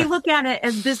 Because we look at it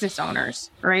as business owners,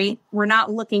 right? We're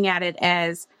not looking at it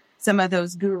as some of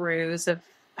those gurus of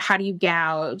how do you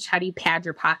gouge, how do you pad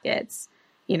your pockets.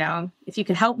 If you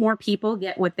can help more people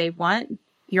get what they want,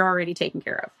 you're already taken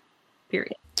care of,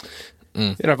 period.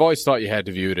 And I've always thought you had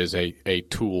to view it as a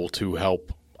tool to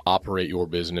help operate your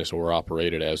business or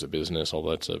operate it as a business,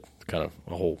 although that's a kind of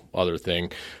a whole other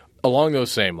thing. Along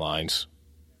those same lines,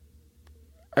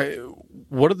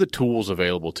 what are the tools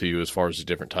available to you as far as the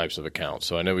different types of accounts?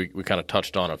 So I know we kind of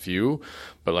touched on a few,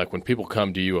 but like when people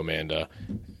come to you, Amanda,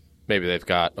 maybe they've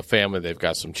got a family, they've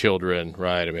got some children,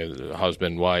 right? I mean,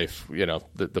 husband, wife,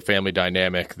 the family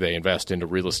dynamic, they invest into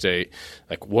real estate.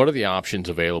 Like, what are the options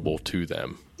available to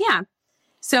them? Yeah.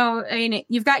 So, I mean,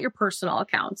 you've got your personal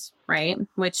accounts, right?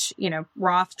 Which,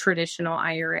 Roth, traditional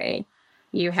IRA.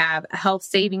 You have a health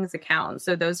savings account.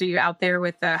 So those of you out there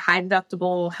with a high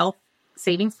deductible health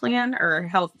savings plan or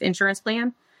health insurance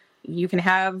plan, you can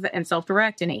have and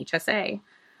self-direct an HSA.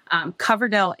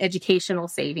 Coverdell educational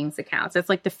savings accounts. It's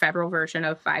like the federal version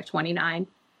of 529.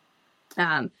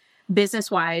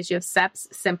 Business-wise, you have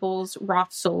SEPs, Simples,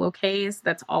 Roth Solo Ks.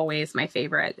 That's always my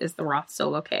favorite is the Roth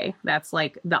Solo K. That's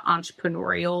like the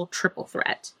entrepreneurial triple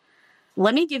threat.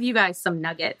 Let me give you guys some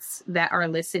nuggets that are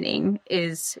listening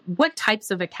is what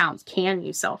types of accounts can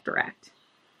you self-direct,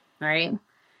 all right?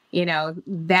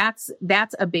 That's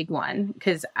a big one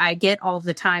because I get all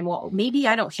the time, well, maybe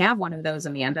I don't have one of those,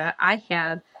 Amanda. I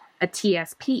have a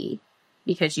TSP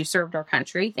because you served our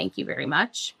country. Thank you very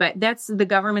much. But that's the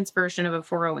government's version of a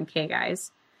 401k,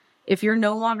 guys. If you're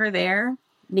no longer there,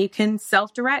 you can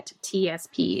self-direct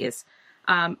TSPs.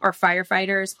 Our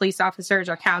firefighters, police officers,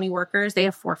 our county workers, they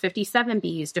have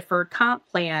 457Bs, deferred comp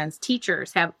plans.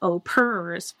 Teachers have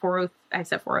OPERS,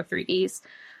 403Bs.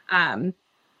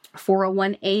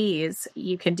 401As,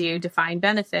 you can do defined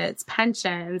benefits,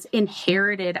 pensions,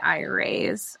 inherited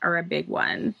IRAs are a big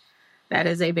one. That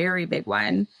is a very big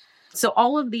one. So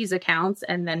all of these accounts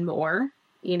and then more,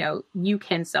 you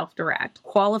can self-direct.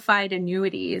 Qualified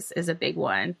annuities is a big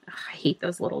one. I hate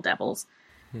those little devils.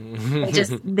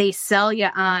 They sell you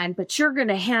on, but you're going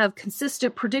to have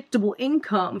consistent, predictable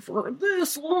income for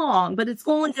this long, but it's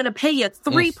only going to pay you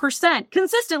 3%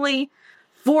 consistently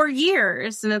 4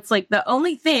 years. And it's like the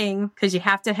only thing, because you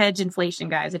have to hedge inflation,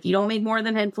 guys. If you don't make more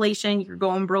than inflation, you're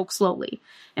going broke slowly.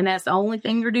 And that's the only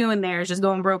thing you're doing there is just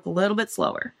going broke a little bit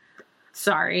slower.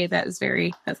 Sorry, that's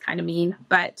kind of mean.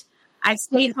 But I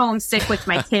stayed home sick with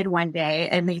my kid one day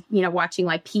and watching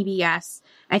like PBS.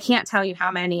 I can't tell you how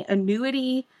many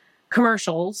annuity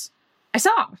commercials I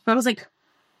saw. I was like,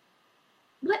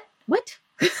 what?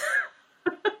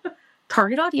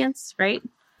 Target audience, right?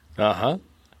 Uh-huh.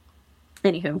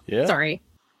 Anywho, sorry.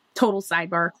 Total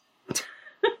sidebar.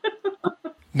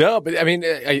 No, but I mean,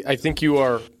 I think you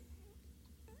are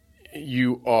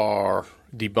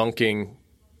debunking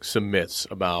some myths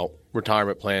about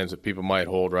retirement plans that people might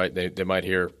hold, right? They might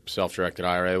hear self-directed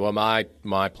IRA. Well,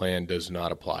 my plan does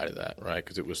not apply to that, right?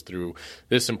 Because it was through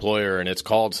this employer and it's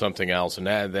called something else, and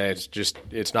that's just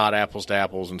it's not apples to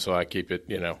apples, and so I keep it,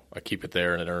 I keep it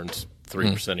there, and it earns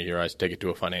 3% a year. I take it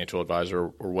to a financial advisor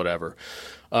or whatever.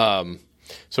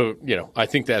 So, I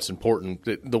think that's important.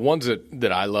 The ones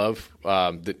that I love,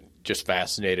 that just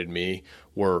fascinated me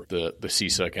were the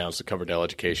CISA accounts, the covered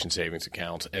education savings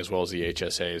accounts, as well as the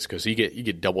HSAs, because you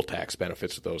get double tax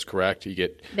benefits with those, correct? You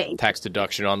get tax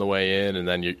deduction on the way in, and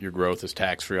then your growth is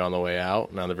tax-free on the way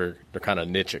out. Now, they're kind of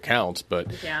niche accounts, but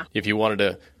if you wanted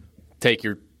to take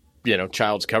your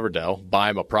child's covered del, buy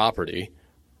them a property,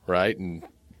 right, and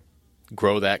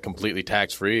grow that completely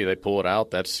tax-free, they pull it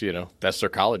out, that's their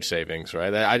college savings,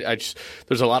 right? I just,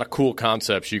 there's a lot of cool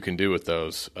concepts you can do with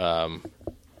those.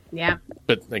 Yeah.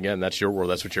 But again, that's your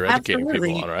world. That's what you're educating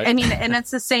people on, right? I mean, and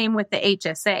it's the same with the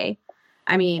HSA.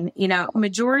 I mean,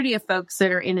 majority of folks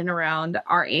that are in and around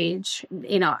our age,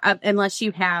 unless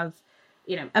you have,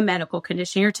 a medical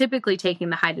condition, you're typically taking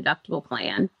the high deductible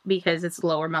plan because it's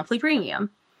lower monthly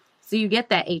premium. So you get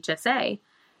that HSA,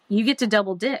 you get to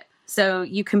double dip. So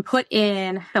you can put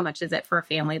in, how much is it for a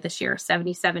family this year?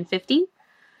 $77.50.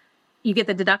 You get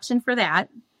the deduction for that,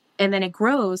 and then it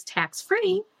grows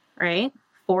tax-free, right?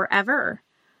 Forever.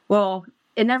 Well,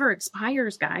 it never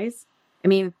expires, guys. I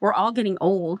mean, we're all getting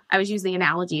old. I was using the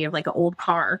analogy of like an old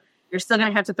car. You're still going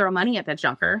to have to throw money at that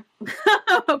junker.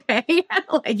 Okay.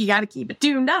 Like you got to keep it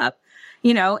tuned up,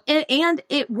 and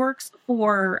it works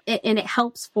and it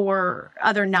helps for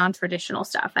other non-traditional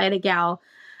stuff. I had a gal,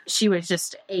 she was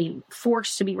just a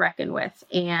force to be reckoned with,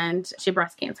 and she had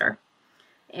breast cancer,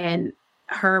 and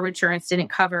her insurance didn't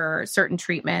cover certain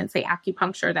treatments, the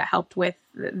acupuncture that helped with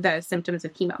the symptoms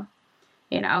of chemo,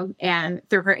 and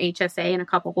through her HSA and a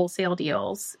couple wholesale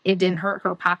deals, it didn't hurt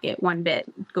her pocket one bit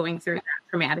going through that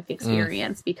traumatic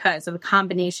experience because of the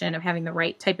combination of having the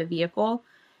right type of vehicle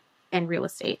and real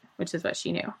estate, which is what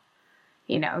she knew,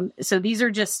 so these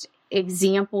are just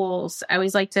examples. I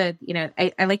always like to,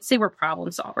 I like to say we're problem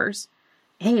solvers.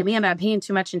 Hey, Amanda, I'm paying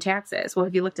too much in taxes. Well,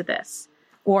 have you looked at this?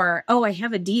 Or, oh, I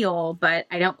have a deal, but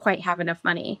I don't quite have enough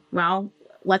money. Well,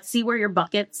 let's see where your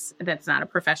buckets, that's not a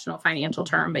professional financial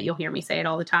term, but you'll hear me say it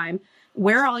all the time.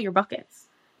 Where are all your buckets?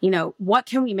 What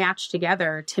can we match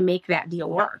together to make that deal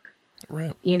work?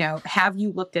 Right. Have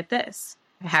you looked at this?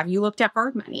 Have you looked at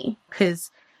hard money?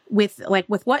 Because with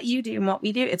what you do and what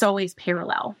we do, it's always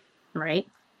parallel, right?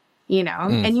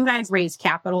 And you guys raise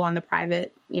capital on the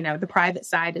private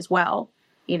side as well,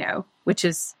 which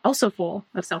is also full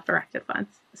of self-directed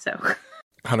funds. So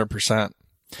 100%.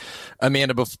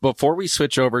 Amanda, before we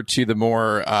switch over to the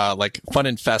more fun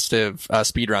and festive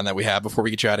speed round that we have before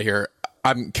we get you out of here,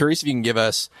 I'm curious if you can give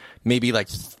us maybe like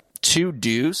 2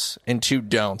 do's and 2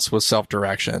 don'ts with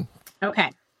self-direction.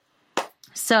 Okay.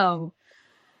 So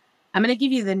I'm going to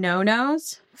give you the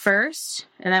no-nos first,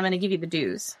 and I'm going to give you the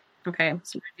do's. Okay,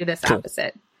 so we're going to do this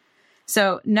opposite.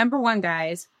 So number 1,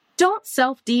 guys, don't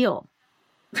self-deal.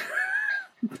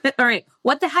 All right,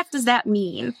 what the heck does that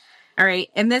mean? All right,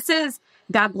 and this is,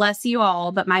 God bless you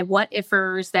all, but my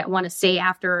what-ifers that want to stay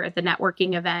after the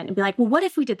networking event and be like, well, what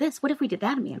if we did this? What if we did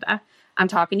that, Amanda? I'm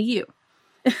talking to you.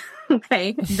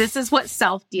 Okay, this is what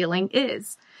self-dealing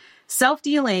is.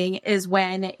 Self-dealing is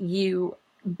when you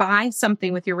buy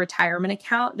something with your retirement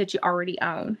account that you already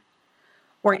own,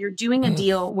 or you're doing a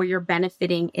deal where you're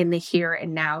benefiting in the here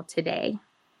and now today.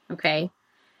 Okay.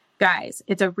 Guys,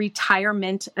 it's a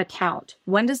retirement account.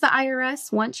 When does the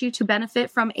IRS want you to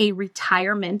benefit from a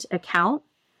retirement account?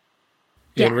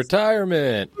 In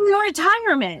retirement. In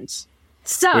retirement.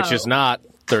 So, which is not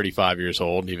 35 years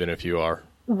old, even if you are.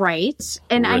 Right.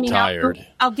 And retired. I mean,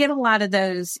 I'll get a lot of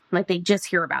those, like they just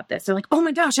hear about this. They're like, oh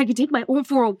my gosh, I could take my own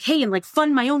 401k and like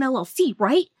fund my own LLC,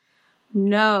 right?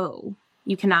 No,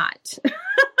 you cannot.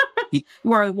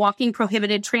 You are a walking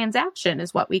prohibited transaction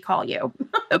is what we call you.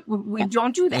 We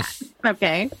don't do that.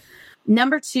 Okay.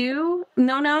 Number 2,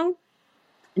 no.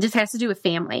 It just has to do with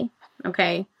family.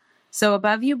 Okay. So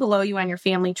above you, below you on your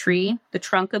family tree, the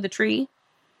trunk of the tree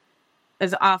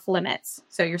is off limits.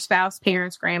 So your spouse,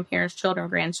 parents, grandparents, children,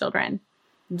 grandchildren.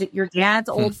 Your dad's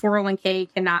old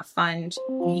 401k cannot fund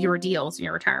your deals in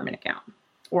your retirement account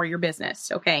or your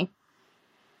business. Okay.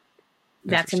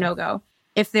 That's a no-go.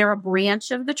 If they're a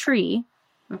branch of the tree,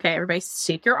 okay, everybody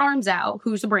stick your arms out.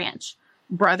 Who's a branch?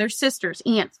 Brothers, sisters,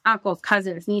 aunts, uncles,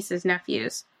 cousins, nieces,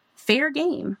 nephews. Fair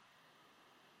game.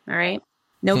 All right.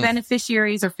 No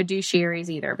beneficiaries or fiduciaries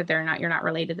either, but you're not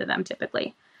related to them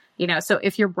typically. So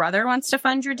if your brother wants to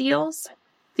fund your deals,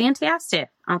 fantastic.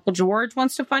 Uncle George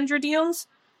wants to fund your deals,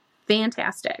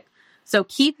 fantastic. So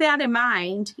keep that in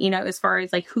mind, as far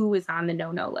as like who is on the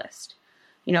no-no list.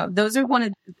 Those are one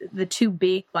of the 2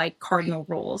 big like cardinal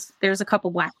rules. There's a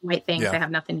couple black and white things that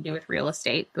have nothing to do with real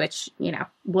estate, which,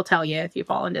 we'll tell you if you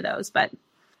fall into those, but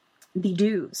the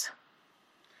do's.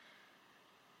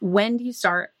 When do you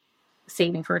start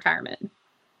saving for retirement?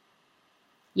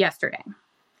 Yesterday.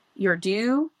 Your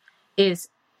due is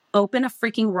open a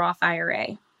freaking Roth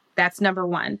IRA. That's number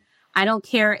one. I don't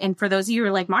care. And for those of you who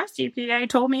are like, my CPA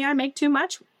told me I make too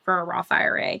much for a Roth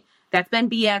IRA. That's been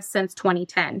BS since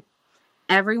 2010.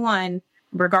 Everyone,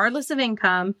 regardless of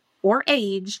income or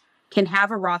age, can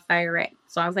have a Roth IRA.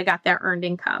 So long as I got that earned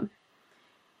income.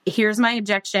 Here's my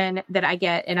objection that I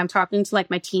get, and I'm talking to like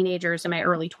my teenagers and my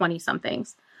early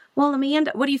 20-somethings. Well,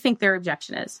 Amanda, what do you think their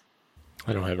objection is?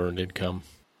 I don't have earned income.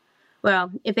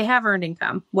 Well, if they have earned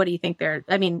income, what do you think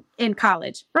in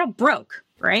college, we're all broke,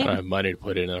 right? I have money to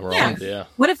put in a Roth, yeah.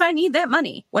 What if I need that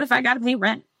money? What if I got to pay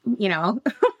rent?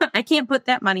 I can't put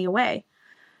that money away.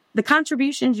 The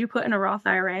contributions you put in a Roth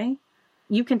IRA,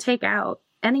 you can take out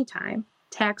anytime,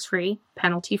 tax-free,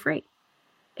 penalty-free.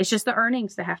 It's just the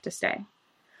earnings that have to stay.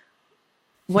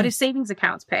 What do savings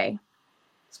accounts pay?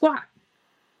 Squat.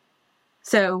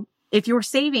 So if you're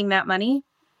saving that money,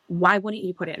 why wouldn't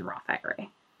you put it in Roth IRA?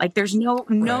 Like there's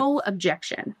no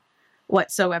objection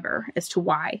whatsoever as to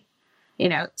why,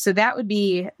 so that would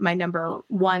be my number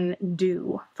one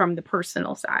do from the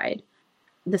personal side.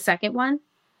 The second one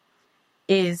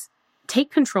is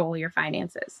take control of your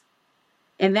finances.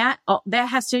 And that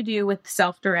has to do with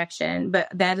self-direction, but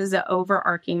that is an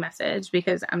overarching message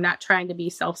because I'm not trying to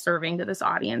be self-serving to this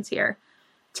audience here.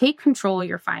 Take control of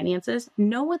your finances.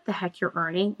 Know what the heck you're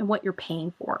earning and what you're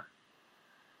paying for.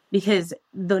 Because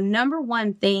the number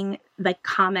one thing, like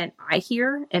comment I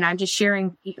hear, and I'm just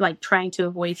sharing, like trying to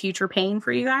avoid future pain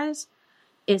for you guys,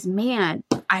 is, man,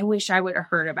 I wish I would have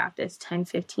heard about this 10,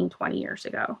 15, 20 years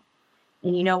ago.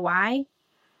 And you know why?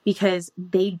 Because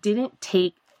they didn't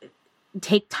take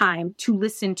time to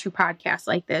listen to podcasts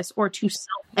like this or to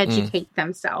self-educate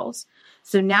themselves.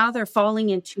 So now they're falling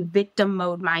into victim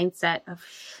mode mindset of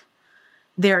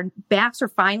their backs are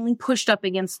finally pushed up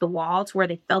against the wall to where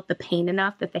they felt the pain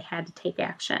enough that they had to take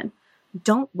action.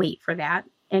 Don't wait for that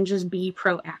and just be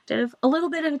proactive a little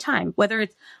bit at a time, whether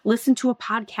it's listen to a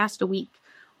podcast a week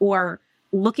or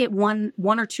look at one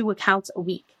or two accounts a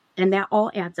week. And that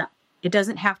all adds up. It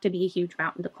doesn't have to be a huge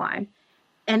mountain to climb.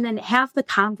 And then have the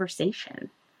conversation,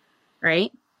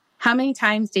 right? How many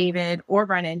times, David or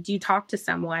Brennan, do you talk to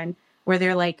someone where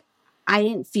they're like, I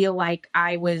didn't feel like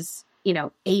I was,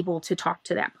 able to talk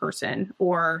to that person,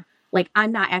 or like,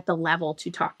 I'm not at the level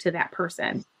to talk to that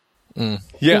person.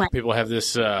 Yeah. Like, people have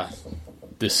this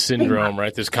syndrome,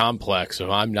 right? This complex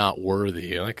of I'm not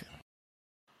worthy. Like,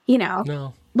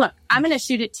 no. Look, I'm going to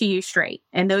shoot it to you straight.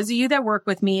 And those of you that work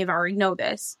with me have already know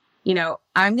this.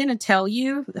 I'm going to tell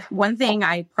you one thing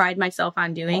I pride myself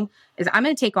on doing is I'm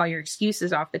going to take all your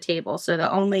excuses off the table. So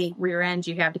the only rear end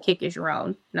you have to kick is your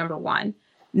own, number one.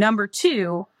 Number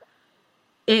two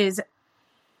is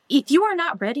if you are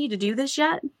not ready to do this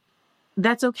yet,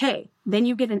 that's okay. Then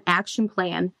you get an action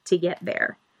plan to get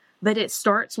there. But it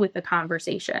starts with the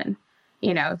conversation,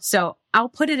 So I'll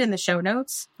put it in the show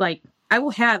notes. Like I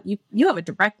will have, you have a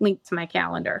direct link to my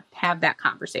calendar, have that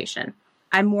conversation.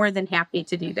 I'm more than happy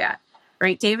to do that.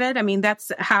 Right, David? I mean,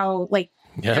 that's how,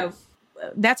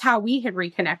 that's how we had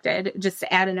reconnected just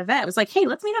at an event. It was like, hey,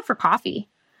 let's meet up for coffee.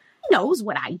 He knows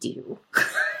what I do.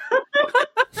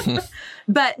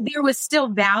 But there was still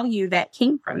value that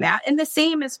came from that. And the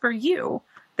same is for you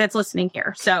that's listening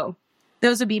here. So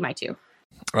those would be my two.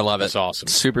 I love it. That's awesome.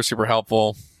 Super, super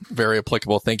helpful. Very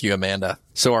applicable. Thank you, Amanda.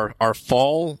 So our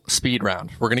fall speed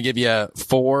round, we're going to give you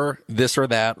 4 this or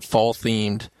that fall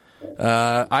themed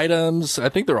items. I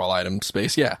think they're all item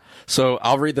space. Yeah. So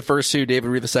I'll read the first 2. David,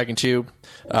 read the second 2.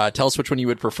 Tell us which one you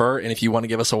would prefer. And if you want to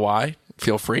give us a why,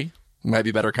 feel free. Might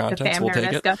be better content. Okay, so we'll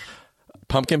take it. Go.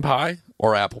 Pumpkin pie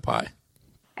or apple pie?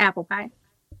 Apple pie.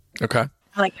 Okay.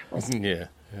 I like apples.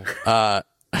 Yeah.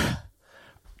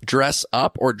 Dress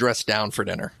up or dress down for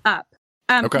dinner? Up.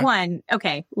 Okay.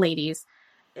 Okay, ladies.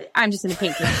 I'm just going to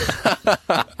paint this.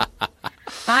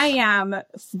 I am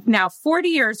now 40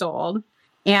 years old.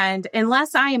 And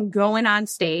unless I am going on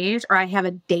stage or I have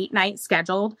a date night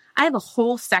scheduled, I have a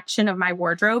whole section of my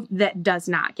wardrobe that does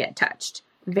not get touched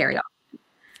very often.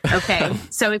 Okay.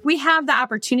 So if we have the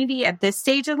opportunity at this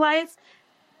stage of life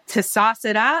to sauce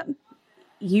it up,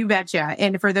 you betcha.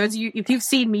 And for those of you, if you've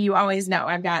seen me, you always know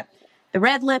I've got the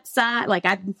red lips on.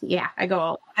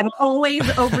 I'm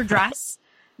always overdress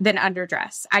than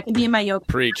underdress. I can be in my yoga.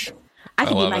 Preach. I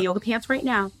can be in my yoga pants right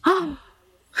now.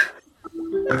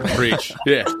 Preach.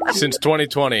 Yeah. Since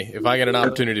 2020, if I get an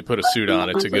opportunity to put a suit on,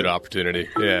 it's a good opportunity.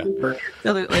 Yeah.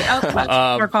 Absolutely.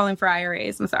 Oh, we're calling for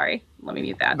IRAs. I'm sorry. Let me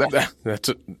mute that.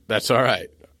 That's all right.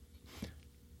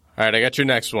 All right. I got your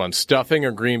next one. Stuffing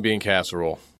or green bean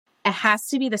casserole? It has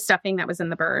to be the stuffing that was in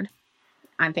the bird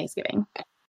on Thanksgiving.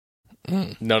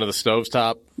 None of the stovetop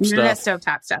stuff? None of the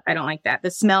stovetop stuff. I don't like that.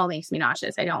 The smell makes me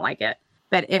nauseous. I don't like it.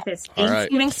 But if it's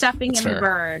Thanksgiving stuffing in the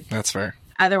bird, that's fair.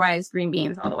 Otherwise, green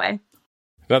beans all the way.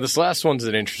 Now, this last one's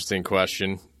an interesting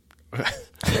question.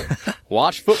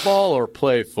 Watch football or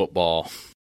play football?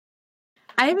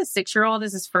 I have a 6-year-old.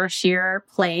 This is his first year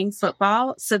playing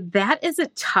football. So that is a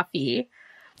toughie.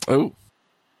 Oh.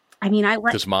 I mean,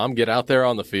 Does mom get out there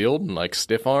on the field and like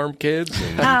stiff arm kids?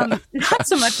 And... Not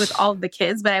so much with all of the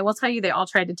kids, but I will tell you, they all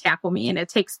tried to tackle me, and it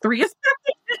takes 3 of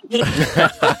them.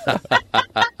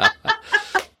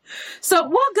 So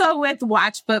we'll go with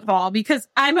watch football because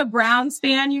I'm a Browns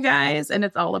fan, you guys, and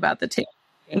it's all about the team.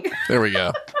 There we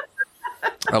go.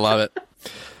 I love it.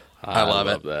 I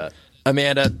love that.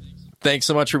 Amanda, thanks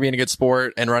so much for being a good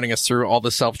sport and running us through all the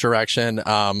self-direction.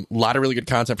 A lot of really good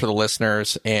content for the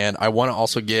listeners. And I want to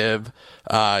also give you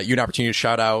an opportunity to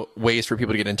shout out ways for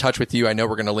people to get in touch with you. I know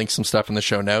we're going to link some stuff in the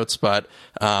show notes, but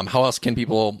how else can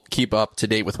people keep up to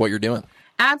date with what you're doing?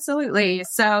 Absolutely.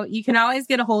 So you can always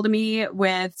get a hold of me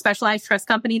with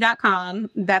specializedtrustcompany.com.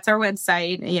 That's our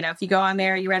website. You know, if you go on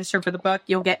there, you register for the book,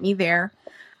 you'll get me there.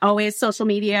 Always social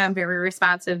media. I'm very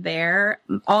responsive there.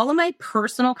 All of my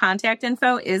personal contact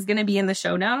info is going to be in the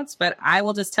show notes, but I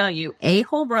will just tell you,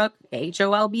 Holbrook,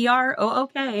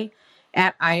 HOLBROOK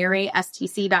at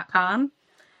IRASTC.com.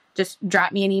 Just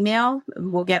drop me an email.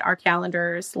 We'll get our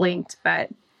calendars linked,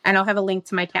 but I don't have a link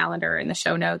to my calendar in the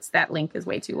show notes. That link is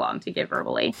way too long to give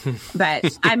verbally,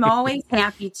 but I'm always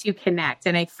happy to connect.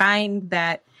 And I find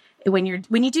that when you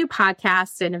do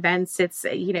podcasts and events, it's,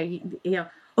 you know,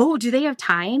 oh, do they have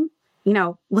time? You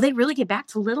know, will they really get back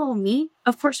to little me?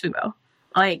 Of course we will.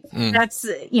 Like, that's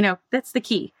the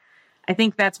key. I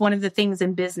think that's one of the things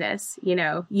in business. You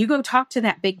know, you go talk to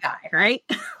that big guy, right?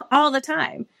 All the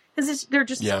time. Because you're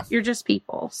just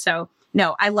people. So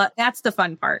no, that's the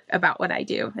fun part about what I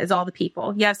do is all the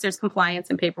people. Yes, there's compliance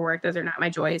and paperwork. Those are not my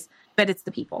joys, but it's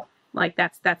the people. Like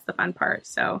that's the fun part.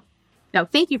 So no,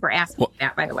 thank you for asking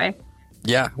that, by the way.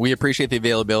 Yeah, we appreciate the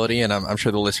availability, and I'm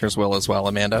sure the listeners will as well,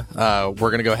 Amanda. We're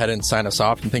going to go ahead and sign us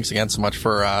off, and thanks again so much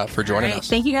for joining us.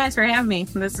 Thank you guys for having me.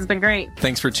 This has been great.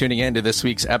 Thanks for tuning in to this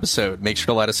week's episode. Make sure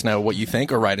to let us know what you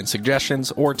think or write in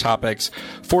suggestions or topics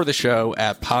for the show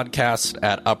at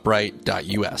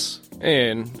podcast@upright.us.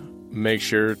 And make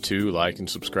sure to like and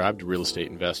subscribe to Real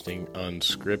Estate Investing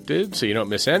Unscripted so you don't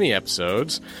miss any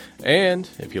episodes. And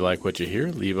if you like what you hear,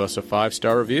 leave us a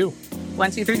 5-star review.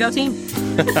 1, 2, 3, go team.